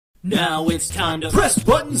Now it's time to press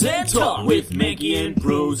buttons and talk with Manky and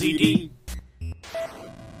ProZD.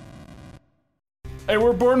 Hey,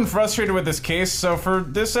 we're bored and frustrated with this case, so for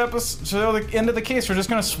this episode, so the end of the case, we're just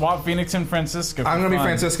gonna swap Phoenix and Francisco. I'm gonna be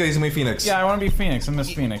Francisco, he's gonna be Phoenix. Yeah, I wanna be Phoenix. I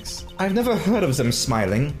miss Phoenix. I've never heard of them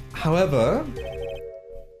smiling. However...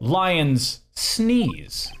 Lions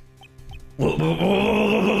sneeze.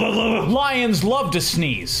 Lions love to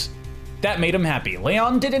sneeze. That made him happy.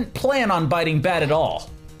 Leon didn't plan on biting Bat at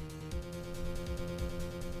all.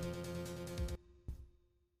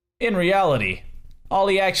 In reality, all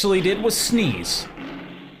he actually did was sneeze.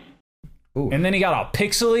 Ooh. And then he got all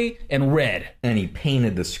pixely and red. And he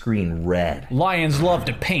painted the screen red. Lions love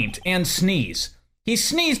to paint and sneeze. He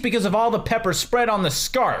sneezed because of all the pepper spread on the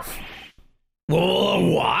scarf.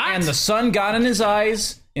 What? And the sun got in his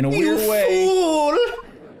eyes in a weird way. Fool!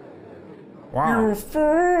 Wow. You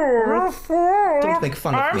fool! Don't make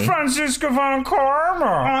fun of me. I'm Francisco von Karma.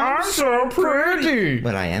 I'm so pretty.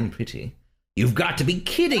 Well, I am pretty. You've got to be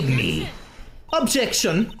kidding me.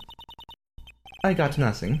 Objection. I got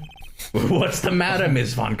nothing. What's the matter,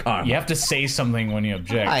 Ms. Von Karma? You have to say something when you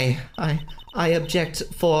object. I object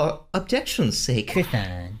for objection's sake.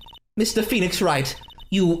 Mr. Phoenix Wright,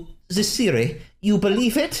 you, Zisiri, you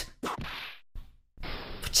believe it?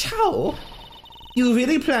 Chow? You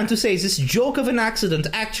really plan to say this joke of an accident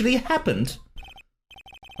actually happened?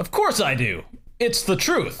 Of course I do. It's the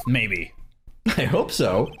truth, maybe. I hope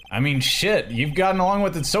so. I mean, shit, you've gotten along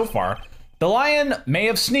with it so far. The lion may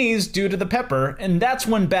have sneezed due to the pepper, and that's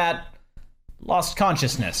when Bat lost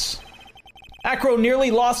consciousness. Acro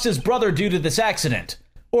nearly lost his brother due to this accident.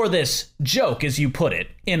 Or this joke, as you put it,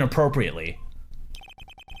 inappropriately.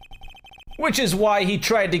 Which is why he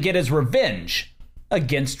tried to get his revenge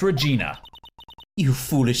against Regina. You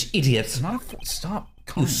foolish idiot. Stop.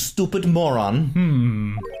 You stupid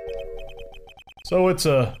moron. So it's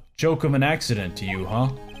a joke of an accident to you, huh?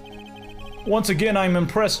 Once again, I'm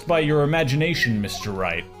impressed by your imagination, Mr.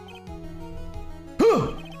 Wright.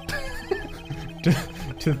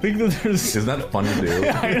 to think that there's... Isn't that fun to do?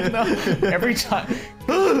 I don't know. Every time.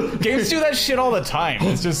 Games do that shit all the time.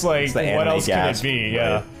 It's just like, what else could it be? Right?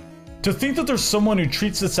 Yeah. To think that there's someone who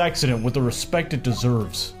treats this accident with the respect it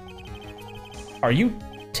deserves. Are you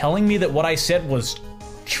telling me that what I said was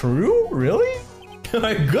true? Really?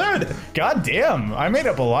 Good. God damn, I made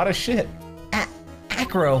up a lot of shit.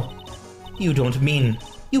 Acro. You don't mean,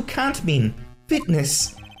 you can't mean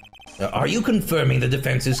fitness. Are you confirming the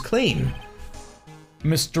defense's claim?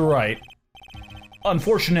 Mr. Wright,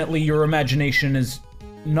 unfortunately your imagination is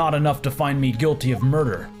not enough to find me guilty of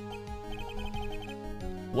murder.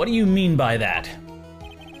 What do you mean by that?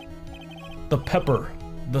 The pepper,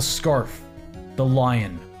 the scarf, the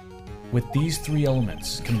lion. With these three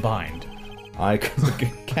elements combined.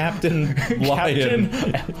 Captain Lion.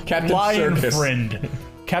 Captain Lion Circus. Friend.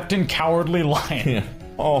 Captain Cowardly Lion. Yeah.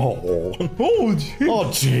 Oh jeez. Oh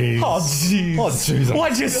jeez. Oh jeez. Oh jeez.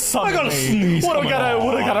 Why'd you suck I gotta me? sneeze. What do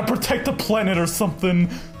I gotta protect the planet or something?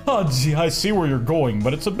 Oh gee, I see where you're going,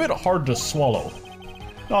 but it's a bit hard to swallow.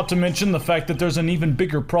 Not to mention the fact that there's an even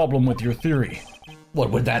bigger problem with your theory.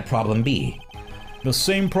 What would that problem be? The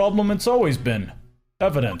same problem it's always been.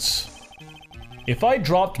 Evidence. If I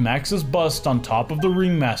dropped Max's bust on top of the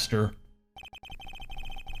Ringmaster,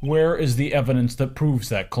 where is the evidence that proves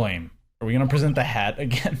that claim? Are we gonna present the hat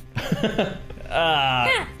again?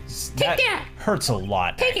 That hurts a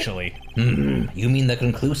lot, actually. You mean the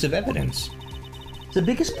conclusive evidence? The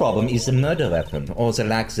biggest problem is the murder weapon, or the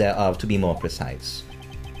lack thereof, to be more precise.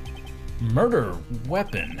 Murder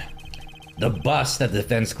weapon? The bust that the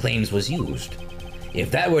defense claims was used. If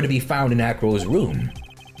that were to be found in Acro's room,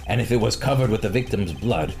 and if it was covered with the victim's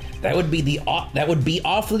blood, that would be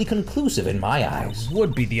awfully conclusive in my eyes.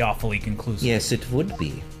 Would be the awfully conclusive. Yes, it would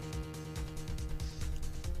be.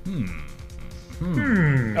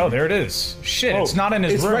 Oh, there it is. Shit, it's not in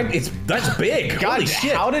his room. Right, that's big. God, Holy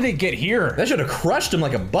shit. how did it get here? That should have crushed him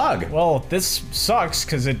like a bug. Well, this sucks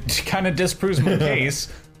because it kind of disproves my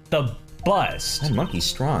case. The bust. That monkey's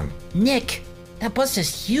strong. Nick, that bust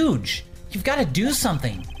is huge. You've got to do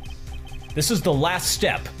something. This is the last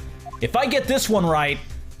step. If I get this one right,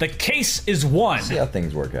 the case is won. See how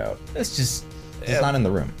things work out. It's just... It's not in the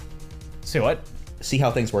room. Say what? See how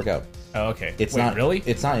things work out. Oh, okay. It's Wait, not really?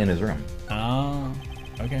 It's not in his room. Oh,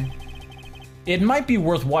 okay. It might be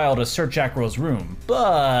worthwhile to search Acro's room,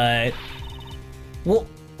 but... Well,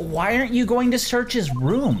 why aren't you going to search his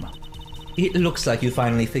room? It looks like you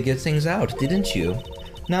finally figured things out, didn't you?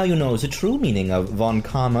 Now you know the true meaning of von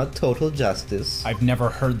Karma total justice. I've never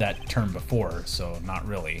heard that term before, so not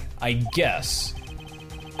really. I guess.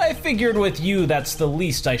 I figured with you that's the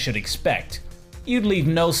least I should expect. you'd leave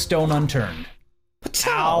no stone unturned.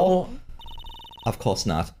 Ow! Of course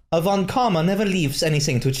not. A Von Karma never leaves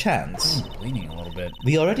anything to chance. Bleeding a little bit.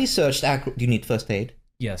 We already searched Do you need first aid?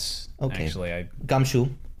 Yes. Okay. Actually, Gumshoe.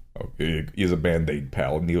 Okay, here's a Band-Aid,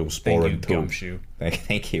 pal. Thank you, Neosporin too. Gumshoe.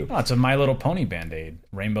 Thank you. Oh, it's a My Little Pony Band-Aid.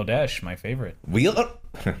 Rainbow Dash, my favorite. We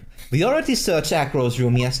already searched Acro's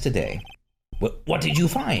room yesterday. What did you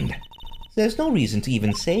find? There's no reason to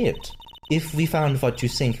even say it. If we found what you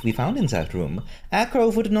think we found in that room, Acro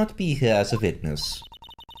would not be here as a witness.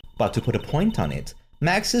 But to put a point on it,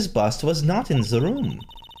 Max's bust was not in the room.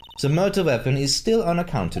 The murder weapon is still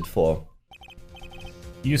unaccounted for.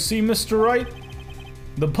 You see, Mr. Wright?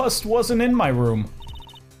 The bust wasn't in my room.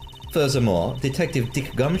 Furthermore, Detective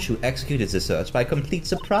Dick Gumshoe executed the search by complete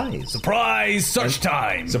surprise. Surprise! Search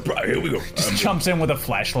time! Surprise! Here we go. Just jumps in with a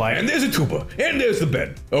flashlight. And there's a tuba. And there's the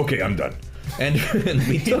bed. Okay, I'm done. And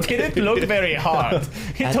we It took didn't look very hard.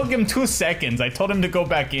 It took him 2 seconds. I told him to go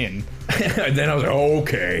back in. And then I was like,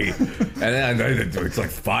 okay. And then it's like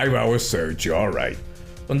 5-hour search. All right.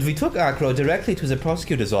 And we took Acro directly to the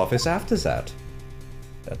prosecutor's office after that.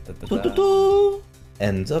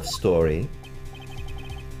 End of story.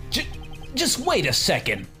 Just wait a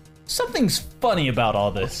second. Something's funny about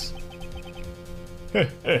all this.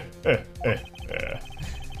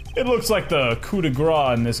 It looks like the coup de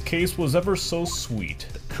grace in this case was ever so sweet.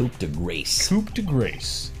 Coup de grace. Coup de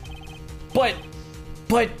grace. But,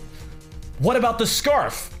 what about the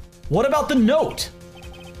scarf? What about the note?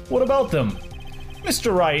 What about them?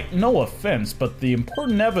 Mr. Wright, no offense, but the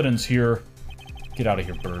important evidence here, get out of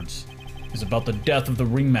here, birds, is about the death of the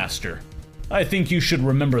ringmaster. I think you should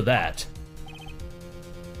remember that.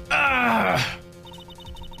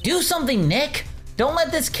 Do something, Nick. Don't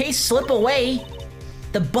let this case slip away.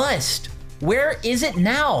 The bust. Where is it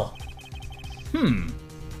now?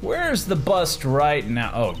 Where's the bust right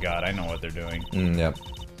now? Oh god, I know what they're doing. Yep.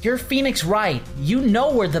 You're Phoenix Wright. You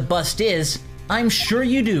know where the bust is. I'm sure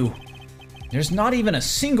you do. There's not even a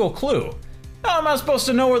single clue. How am I supposed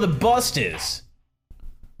to know where the bust is?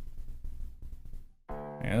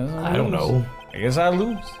 I don't know. I guess I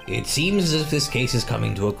lose. It seems as if this case is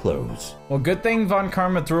coming to a close. Well, good thing Von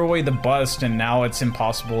Karma threw away the bust and now it's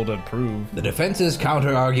impossible to prove. The defense's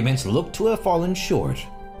counter-arguments look to have fallen short.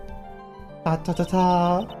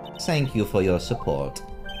 Thank you for your support.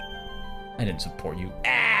 I didn't support you.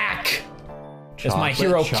 Ack! As my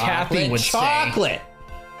hero Kathy would say.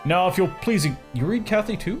 Now, if you'll please... You read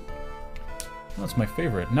Kathy too? That's my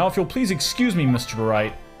favorite. Now, if you'll please excuse me, Mr.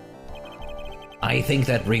 Wright. I think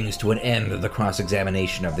that brings to an end the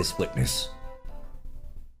cross-examination of this witness.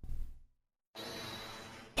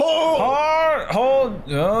 Hold...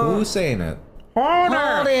 Who's saying it?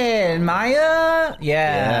 Hold it, Maya.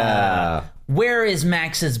 Yeah. Where is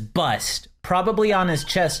Max's bust? Probably on his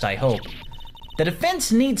chest, I hope. The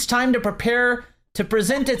defense needs time to prepare to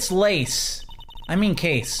present its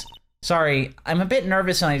case. Sorry, I'm a bit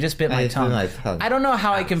nervous and I just bit my tongue. I don't know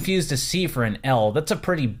how I confused a C for an L. That's a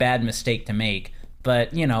pretty bad mistake to make.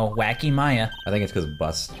 But, you know, wacky Maya. I think it's because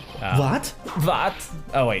bust. What? What?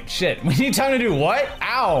 Oh wait, shit. We need time to do what?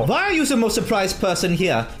 Ow! Why are you the most surprised person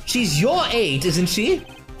here? She's your aide, isn't she?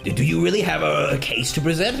 Do you really have a case to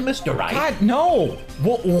present, Mr. Wright? God, no!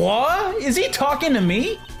 What? Is he talking to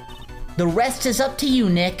me? The rest is up to you,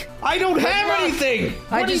 Nick. I don't have anything!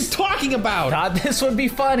 What are you talking about? God, this would be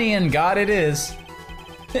funny, and God, it is.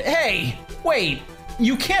 Hey, wait.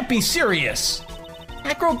 You can't be serious.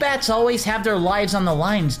 Acrobats always have their lives on the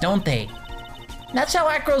lines, don't they? That's how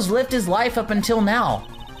Acro's lived his life up until now.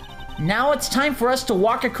 Now it's time for us to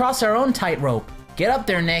walk across our own tightrope. Get up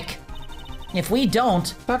there, Nick. If we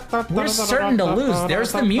don't, we're certain to lose.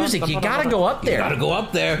 There's the music. You gotta go up there. You gotta go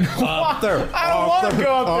up there. Up there. I don't want to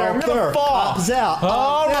go up there. I'm gonna fall.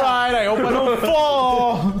 All right, I hope I don't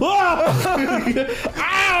fall.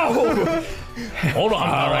 Ow! Hold on.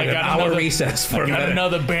 I got another recess for I got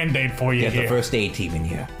another Band-Aid for you Get here. the first aid team in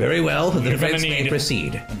here. Very well. The defense may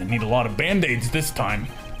proceed. I'm gonna need a lot of Band-Aids this time.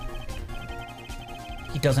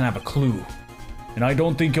 He doesn't have a clue. And I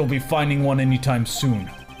don't think he'll be finding one anytime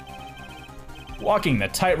soon. Walking the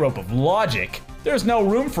tightrope of logic, there's no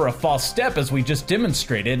room for a false step as we just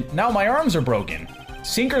demonstrated. Now my arms are broken.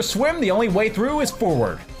 Sink or swim, the only way through is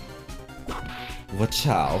forward. Watch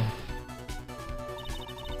out.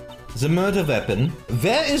 The murder weapon.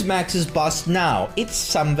 Where is Max's bust now? It's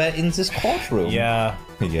somewhere in this courtroom. Yeah.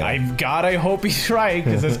 I hope he's right,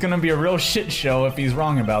 because it's gonna be a real shit show if he's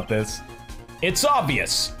wrong about this. It's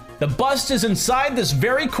obvious. The bust is inside this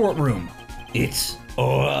very courtroom. It's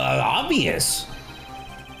obvious.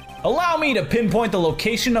 Allow me to pinpoint the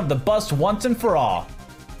location of the bust once and for all.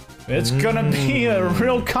 It's gonna be a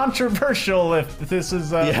real controversial if this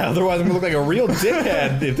is, Yeah, otherwise I'm gonna look like a real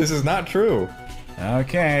dickhead if this is not true.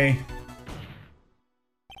 Okay.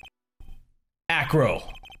 Acro.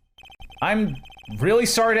 I'm really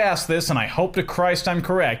sorry to ask this, and I hope to Christ I'm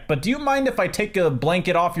correct, but do you mind if I take a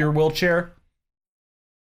blanket off your wheelchair?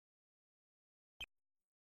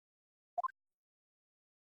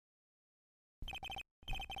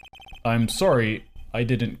 I'm sorry, I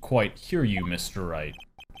didn't quite hear you, Mr. Wright.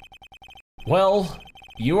 Well,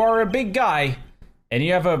 you are a big guy, and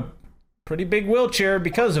you have a pretty big wheelchair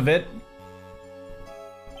because of it.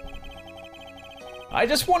 I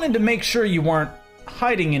just wanted to make sure you weren't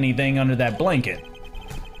hiding anything under that blanket.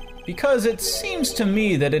 Because it seems to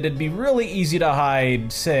me that it'd be really easy to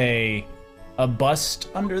hide, say, a bust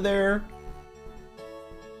under there.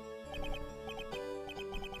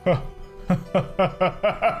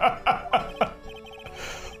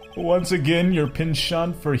 Once again, your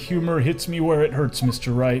penchant for humor hits me where it hurts,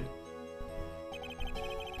 Mr. Wright.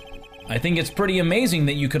 I think it's pretty amazing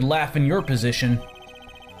that you could laugh in your position.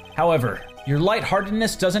 However, your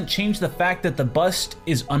lightheartedness doesn't change the fact that the bust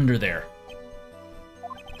is under there.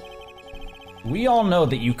 We all know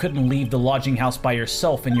that you couldn't leave the lodging house by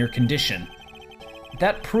yourself in your condition.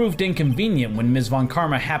 That proved inconvenient when Ms. Von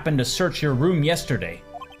Karma happened to search your room yesterday.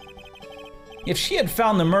 If she had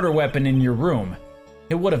found the murder weapon in your room,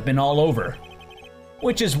 it would have been all over.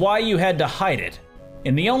 Which is why you had to hide it,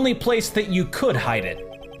 in the only place that you could hide it.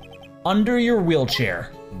 Under your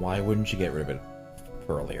wheelchair. Why wouldn't you get rid of it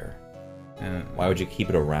earlier? Why would you keep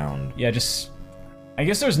it around? Yeah, I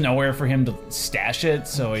guess there's nowhere for him to stash it,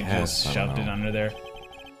 so he just shoved it under there.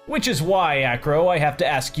 Which is why, Acro, I have to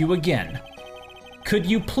ask you again. Could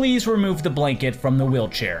you please remove the blanket from the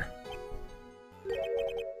wheelchair?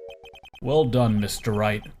 Well done, Mr.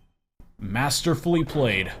 Wright. Masterfully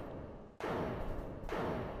played.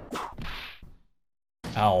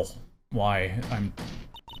 Ow. Why, I'm...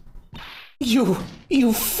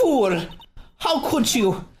 You fool! How could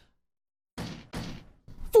you?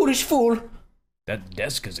 Foolish fool! That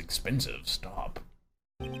desk is expensive, stop.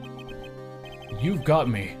 You've got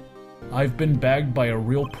me. I've been bagged by a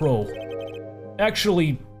real pro.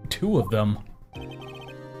 Actually, 2 of them.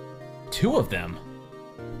 2 of them?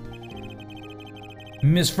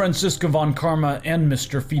 Miss Franziska von Karma and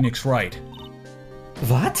Mr. Phoenix Wright.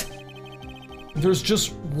 What? There's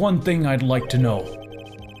just one thing I'd like to know.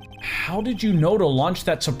 How did you know to launch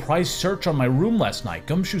that surprise search on my room last night?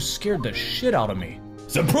 Gumshoe scared the shit out of me.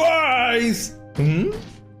 Surprise!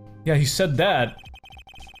 Yeah, he said that.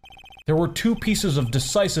 There were 2 pieces of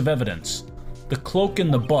decisive evidence. The cloak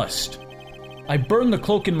and the bust. I burned the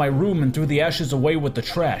cloak in my room and threw the ashes away with the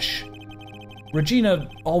trash. Regina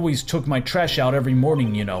always took my trash out every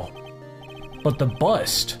morning, you know. But the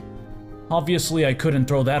bust... Obviously I couldn't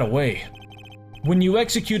throw that away. When you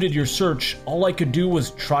executed your search, all I could do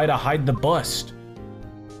was try to hide the bust.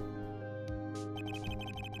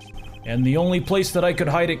 And the only place that I could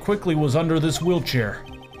hide it quickly was under this wheelchair.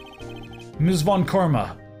 Ms. Von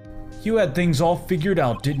Karma, you had things all figured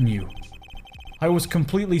out, didn't you? I was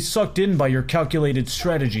completely sucked in by your calculated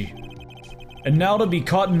strategy. And now to be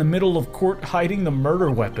caught in the middle of court hiding the murder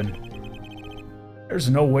weapon. There's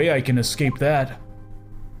no way I can escape that.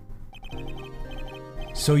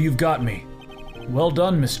 So you've got me. Well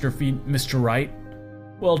done, Mr. Wright.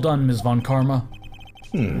 Well done, Ms. Von Karma.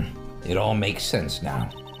 It all makes sense now.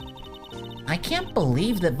 I can't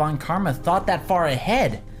believe that Von Karma thought that far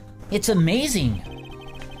ahead. It's amazing.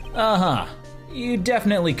 Uh-huh. You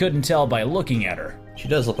definitely couldn't tell by looking at her. She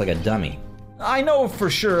does look like a dummy. I know for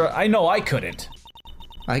sure. I know I couldn't.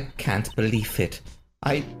 I can't believe it.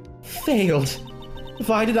 I failed.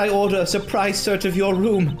 Why did I order a surprise search of your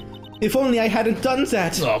room? If only I hadn't done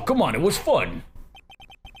that. Oh, come on, it was fun.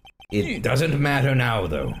 It doesn't matter now,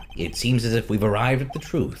 though. It seems as if we've arrived at the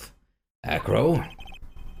truth. Acro,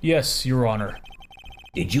 Yes, Your Honor.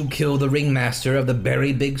 did you kill the ringmaster of the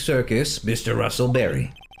Berry Big Circus, Mr. Russell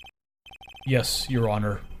Berry? Yes, Your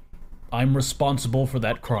Honor. I'm responsible for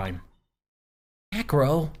that crime.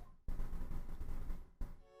 Acro.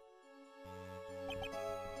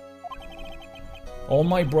 All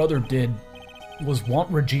my brother did was want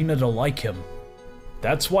Regina to like him.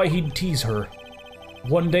 That's why he'd tease her.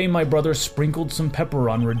 One day my brother sprinkled some pepper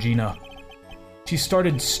on Regina. She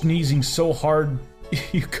started sneezing so hard,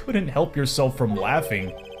 you couldn't help yourself from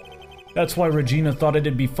laughing. That's why Regina thought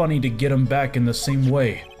it'd be funny to get him back in the same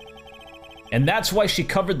way. And that's why she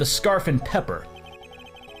covered the scarf in pepper.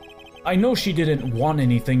 I know she didn't want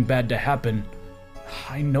anything bad to happen.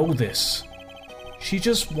 I know this. She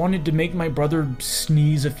just wanted to make my brother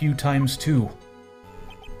sneeze a few times too.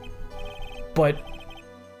 But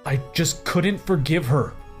I just couldn't forgive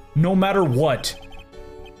her, no matter what.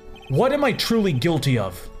 What am I truly guilty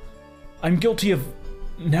of? I'm guilty of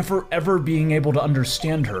never ever being able to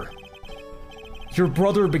understand her. Your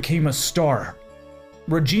brother became a star.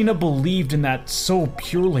 Regina believed in that so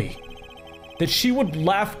purely that she would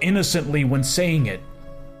laugh innocently when saying it.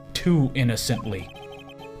 Too innocently.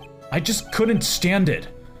 I just couldn't stand it,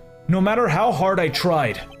 no matter how hard I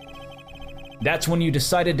tried. That's when you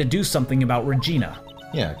decided to do something about Regina.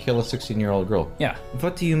 Yeah, kill a 16-year-old girl. Yeah.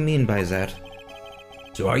 What do you mean by that?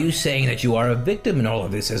 So are you saying that you are a victim in all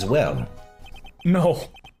of this as well? No,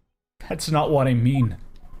 that's not what I mean.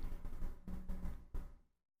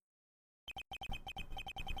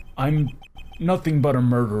 I'm nothing but a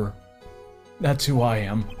murderer. That's who I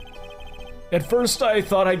am. At first I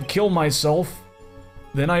thought I'd kill myself.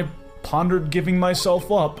 Then I pondered giving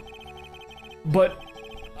myself up. But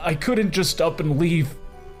I couldn't just up and leave.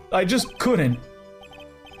 I just couldn't.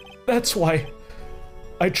 That's why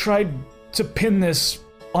I tried to pin this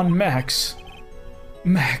on Max.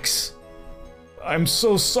 Max, I'm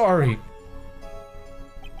so sorry.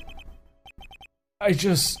 I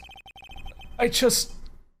just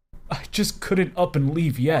couldn't up and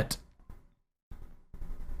leave yet.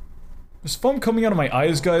 There's foam coming out of my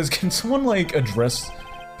eyes, guys. Can someone, like, address...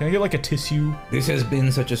 Can I get, like, a tissue? This has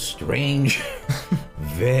been such a strange,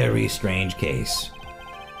 very strange case.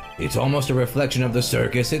 It's almost a reflection of the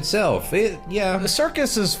circus itself. The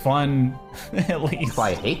circus is fun, at least. If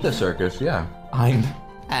I hate the circus, yeah. I'm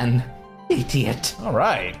an idiot.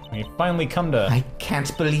 Alright, we finally come to... I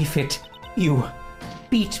can't believe it. You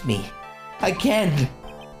beat me. Again.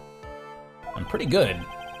 I'm pretty good.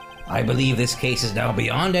 I believe this case is now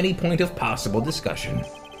beyond any point of possible discussion.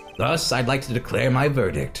 Thus, I'd like to declare my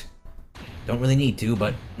verdict. Don't really need to,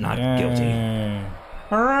 but not guilty.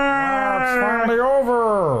 Hooray! It's finally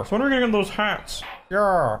over! So when are we gonna get those hats?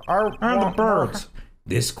 Yeah, And the birds.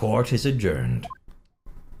 This court is adjourned.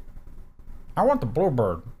 I want the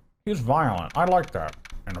bluebird. He's violent. I like that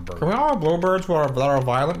in a bird. Can we all have bluebirds that are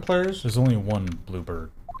violent players? There's only one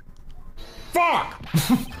bluebird. Fuck!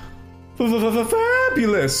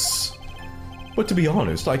 Fabulous! But to be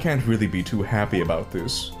honest, I can't really be too happy about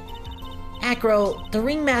this. Acro, the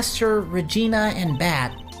Ringmaster, Regina, and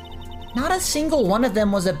Bat. Not a single one of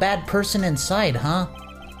them was a bad person inside, huh?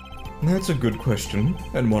 That's a good question,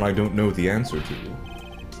 and one I don't know the answer to.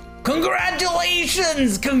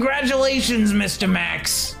 Congratulations! Congratulations, Mr.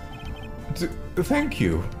 Max! Thank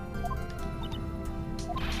you.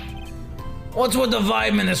 What's with the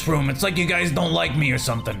vibe in this room? It's like you guys don't like me or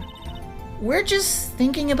something. We're just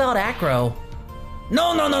thinking about Acro.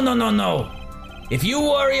 No. If you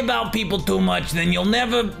worry about people too much, then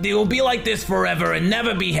you'll be like this forever and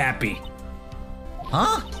never be happy.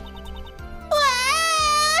 Huh?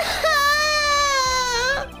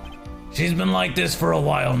 She's been like this for a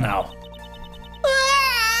while now.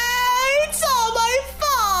 It's all my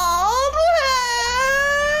fault!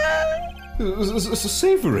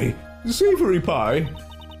 Savory pie.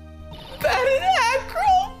 Bat and Acro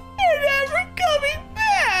are never coming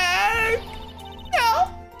back!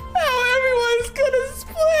 Now everyone's gonna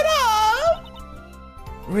split up!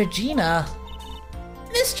 Regina?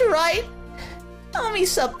 Mr. Wright, tell me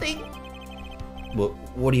something.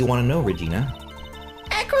 What do you want to know, Regina?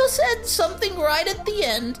 Acro said something right at the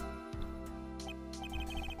end.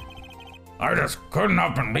 I just couldn't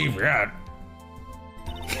up and leave yet.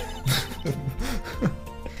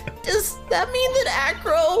 Does that mean that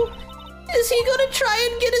Acro... Is he gonna try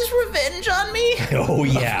and get his revenge on me? Oh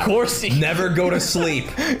yeah. Of course he... Never go to sleep.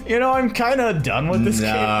 You know, I'm kind of done with this kid.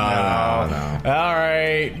 No. All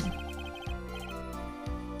right.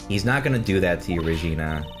 He's not gonna do that to you,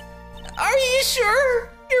 Regina. Are you sure?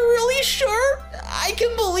 You're really sure? I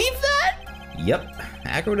can believe that? Yep.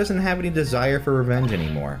 Acro doesn't have any desire for revenge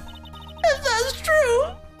anymore. If that's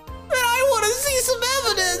true, then I want to see some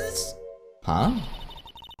evidence. Huh?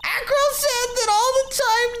 Acro said that all the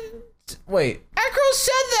time... Wait. Acro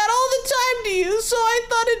said that all the time to you, so I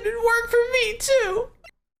thought it would work for me too.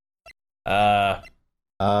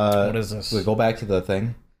 What is this? We go back to the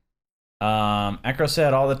thing. Acro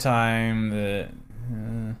said all the time that...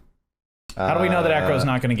 how do we know that Acro's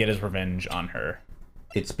not going to get his revenge on her?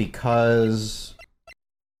 It's because...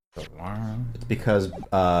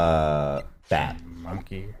 Bat.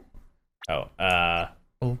 Monkey. Oh,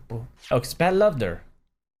 because Bat loved her.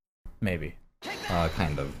 Maybe.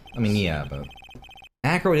 Kind of. I mean, yeah, but...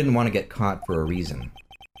 Acro didn't want to get caught for a reason.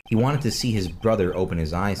 He wanted to see his brother open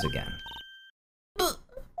his eyes again.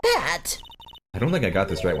 Bat? I don't think I got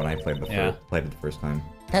this right when I played it the first time.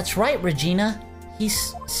 That's right, Regina.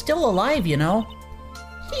 He's still alive, you know.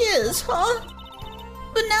 He is, huh?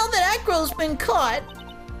 But now that Acro's been caught...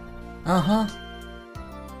 Uh-huh.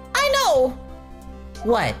 I know!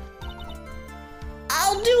 What?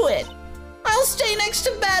 I'll do it. I'll stay next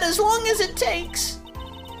to Bat as long as it takes.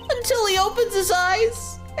 Until he opens his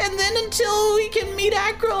eyes, and then until we can meet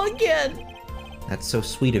Acro again. That's so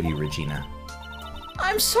sweet of you, Regina.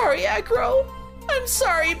 I'm sorry, Acro. I'm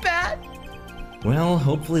sorry, Bat. Well,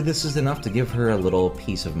 hopefully this is enough to give her a little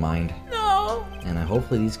peace of mind. No. And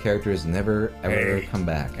hopefully these characters never, ever Hey. come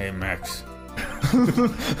back. Hey, Max.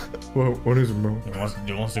 What is it, Mo? You want to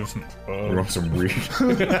do some... You want some weed?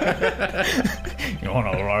 You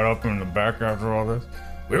want to ride up in the back after all this?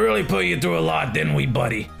 We really put you through a lot, didn't we,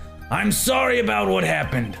 buddy? I'm sorry about what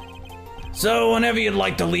happened. So, whenever you'd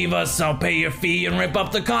like to leave us, I'll pay your fee and rip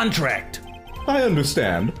up the contract. I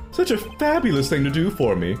understand. Such a fabulous thing to do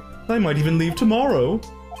for me. I might even leave tomorrow.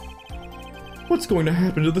 What's going to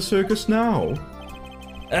happen to the circus now?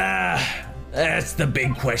 That's the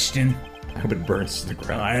big question. I hope it burns to the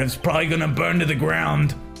ground. It's probably gonna burn to the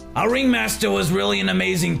ground. Our ringmaster was really an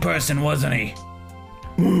amazing person, wasn't he?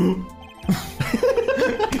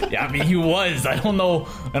 Yeah, I mean, he was. I don't know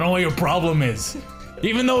what your problem is.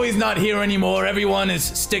 Even though he's not here anymore, everyone is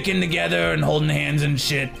sticking together and holding hands and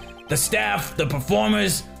shit. The staff, the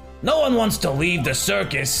performers, no one wants to leave the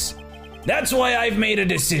circus. That's why I've made a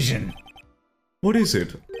decision. What is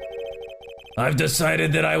it? I've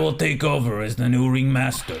decided that I will take over as the new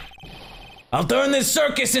ringmaster. I'll turn this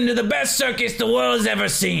circus into the best circus the world has ever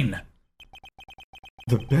seen.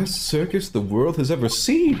 The best circus the world has ever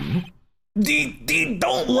seen?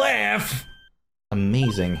 Don't laugh.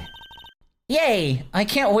 Amazing. Yay! I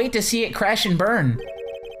can't wait to see it crash and burn.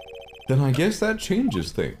 Then I guess that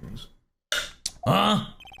changes things. Huh?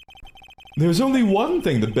 There's only one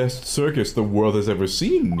thing the best circus the world has ever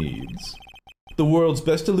seen needs. The world's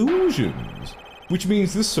best illusions. Which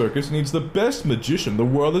means this circus needs the best magician the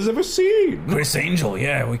world has ever seen. Chris Angel,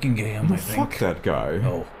 yeah, we can get him, I think. Fuck that guy.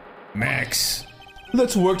 Oh, Max.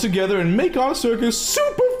 Let's work together and make our circus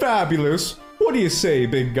super fabulous. What do you say,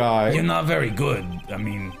 big guy? You're not very good. I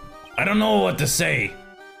mean, I don't know what to say.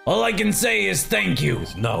 All I can say is thank you.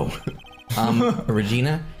 No.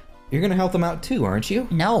 Regina, you're gonna help them out too, aren't you?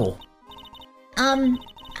 No.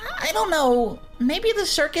 I don't know. Maybe the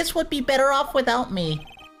circus would be better off without me.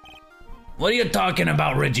 What are you talking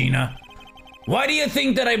about, Regina? Why do you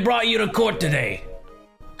think that I brought you to court today?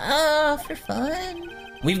 For fun.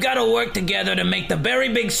 We've got to work together to make the very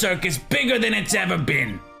big circus bigger than it's ever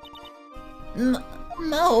been.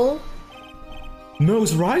 No.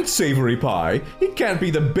 No's right, Savory Pie. It can't be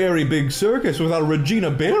the Berry Big Circus without Regina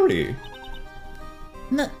Berry.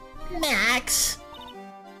 Max.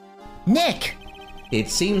 Nick! It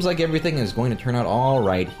seems like everything is going to turn out all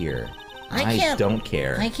right here. I don't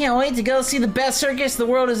care. I can't wait to go see the best circus the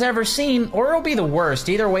world has ever seen, or it'll be the worst.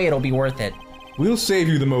 Either way, it'll be worth it. We'll save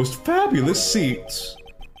you the most fabulous seats.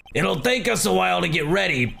 It'll take us a while to get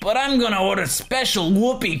ready, but I'm gonna order special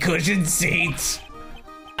whoopee cushion seats.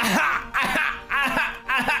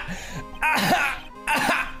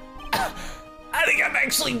 I think I'm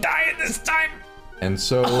actually dying this time. And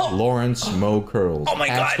so Lawrence Mo Curls Oh my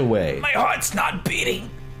passed god, away. my heart's not beating.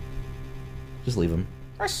 Just leave him.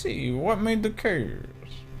 I see, what made the case?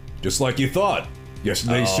 Just like you thought.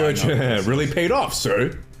 Yesterday's search really paid off,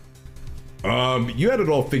 sir. You had it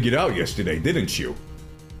all figured out yesterday, didn't you?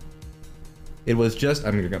 It was just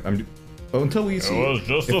until we see. was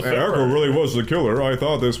just a If theory. Ergo really was the killer, I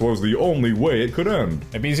thought this was the only way it could end.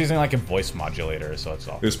 Maybe he's using like a voice modulator, so it's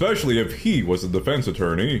all. Especially if he was the defense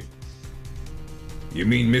attorney. You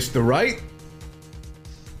mean Mr. Wright?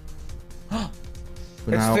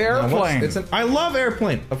 It's the airplane. I love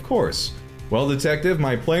airplane, of course. Well, detective,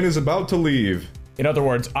 my plane is about to leave. In other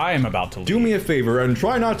words, I am about to leave. Do me a favor and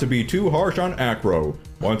try not to be too harsh on Acro.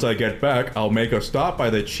 Once I get back, I'll make a stop by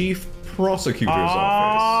the chief prosecutor's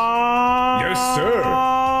office. Yes, sir.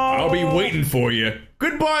 I'll be waiting for you.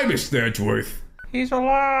 Goodbye, Mr. Edgeworth. He's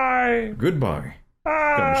alive. Goodbye.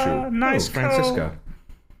 Gumshoe. Nice oh, Francisca.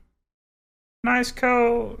 Nice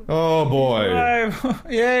coat. Oh, boy.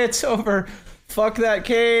 Yeah, it's over. Fuck that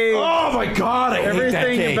cave. Oh, my God, I hate that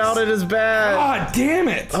Everything case. about it is bad. God damn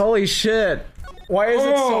it. Holy shit. Why is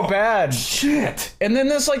it so bad? Shit. And then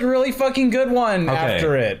this like really fucking good one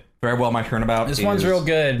after it. Very well, my turnabout. This one's real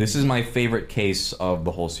good. This is my favorite case of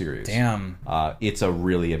the whole series. Damn. It's a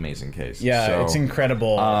really amazing case. Yeah, So, it's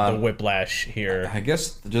incredible, the whiplash here. I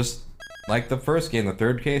guess just like the first game, the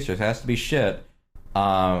third case just has to be shit.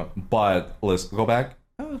 But let's go back.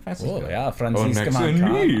 Oh, Francisco. Oh, yeah, Francisco Oh, next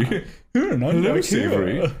and me. Hello,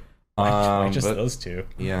 Savory. Just but- those two.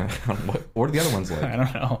 Yeah. What are the other ones like? I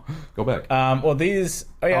don't know. Go back. Well, these.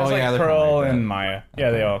 Oh yeah, it's like they're Pearl kinda like and that. Maya.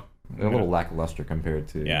 Yeah, they all. They're a little lackluster compared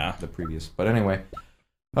to Yeah. the previous. But anyway.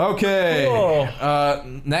 Okay.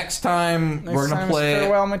 Cool. Next time we're gonna time is play.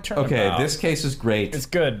 Farewell My Turnabout. Okay, this case is great. It's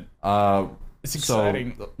good. It's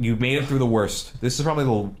exciting. So you made it through the worst. This is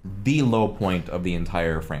probably the low point of the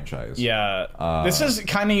entire franchise. Yeah, this is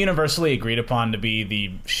kind of universally agreed upon to be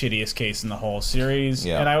the shittiest case in the whole series.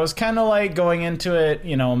 Yeah. And I was kind of like going into it,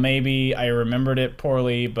 maybe I remembered it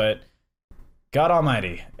poorly, but God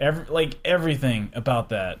Almighty, everything about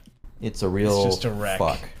that, It's a real it's just a wreck.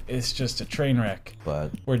 fuck. It's just a train wreck.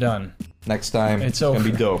 But We're done. next time It's gonna be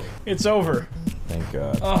over. dope. It's over. Thank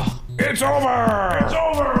God. Oh. It's over! It's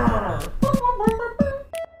over!